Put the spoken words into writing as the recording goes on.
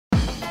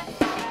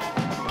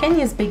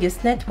Kenya's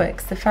biggest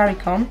network,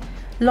 Safaricom,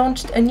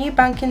 launched a new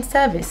banking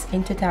service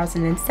in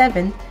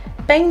 2007,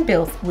 paying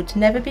bills would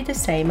never be the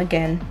same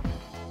again.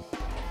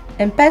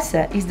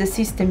 MPesa is the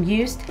system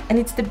used and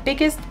it's the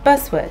biggest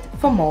buzzword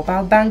for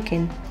mobile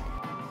banking.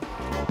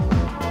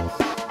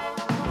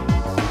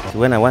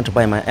 When I want to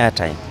buy my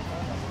airtime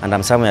and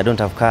I'm somewhere I don't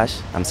have cash,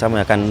 I'm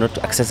somewhere I cannot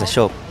access a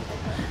shop,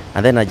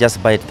 and then I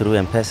just buy it through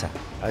MPesa.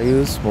 I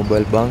use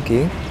mobile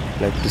banking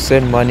like to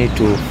send money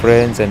to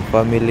friends and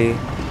family,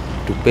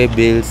 to pay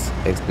bills,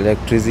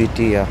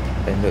 electricity,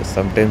 and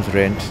sometimes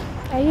rent.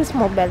 I use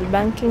mobile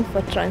banking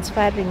for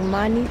transferring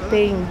money,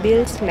 paying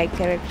bills like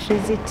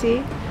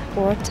electricity,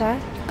 water.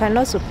 You can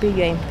also pay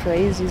your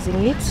employees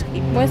using it.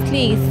 It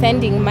mostly is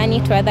sending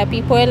money to other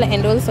people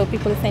and also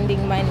people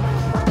sending money.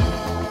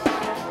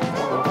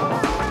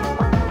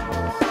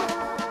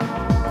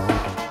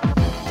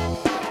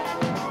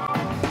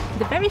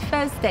 The very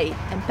first day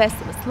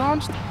MPesa was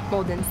launched,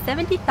 more than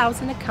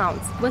 70,000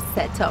 accounts were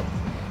set up.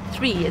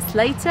 3 years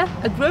later,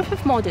 a growth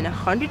of more than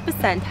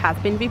 100% has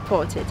been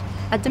reported.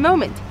 At the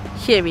moment,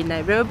 here in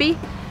Nairobi,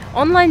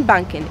 online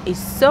banking is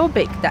so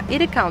big that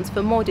it accounts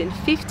for more than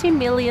 $50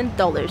 million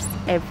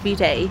every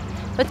day.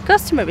 But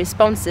customer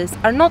responses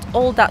are not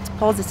all that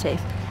positive,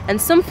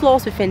 and some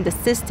flaws within the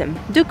system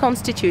do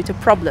constitute a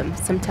problem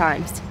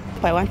sometimes.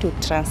 I want to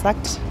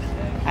transact,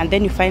 and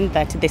then you find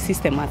that the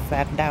system has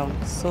shut down.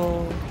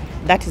 So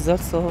that is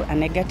also a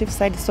negative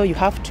side. So you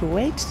have to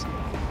wait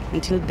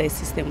until the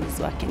system is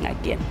working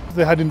again.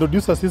 They had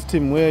introduced a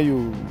system where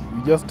you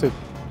just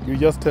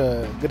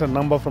get a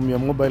number from your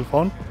mobile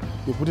phone,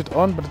 you put it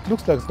on, but it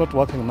looks like it's not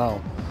working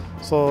now.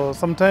 So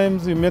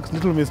sometimes you make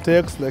little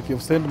mistakes, like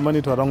you've sent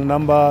money to a wrong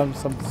number,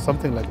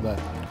 something like that.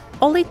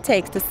 All it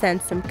takes to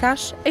send some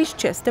cash is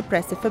just the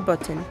press of a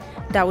button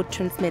that would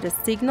transmit a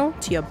signal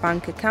to your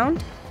bank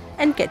account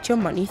and get your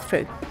money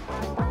through.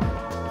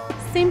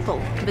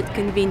 Simple but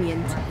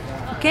convenient.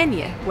 For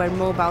Kenya, where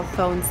mobile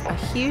phones are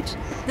huge,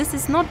 this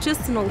is not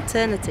just an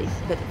alternative,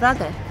 but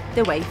rather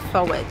the way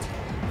forward.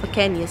 For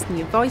Kenya's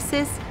New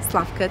Voices,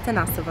 Slavka.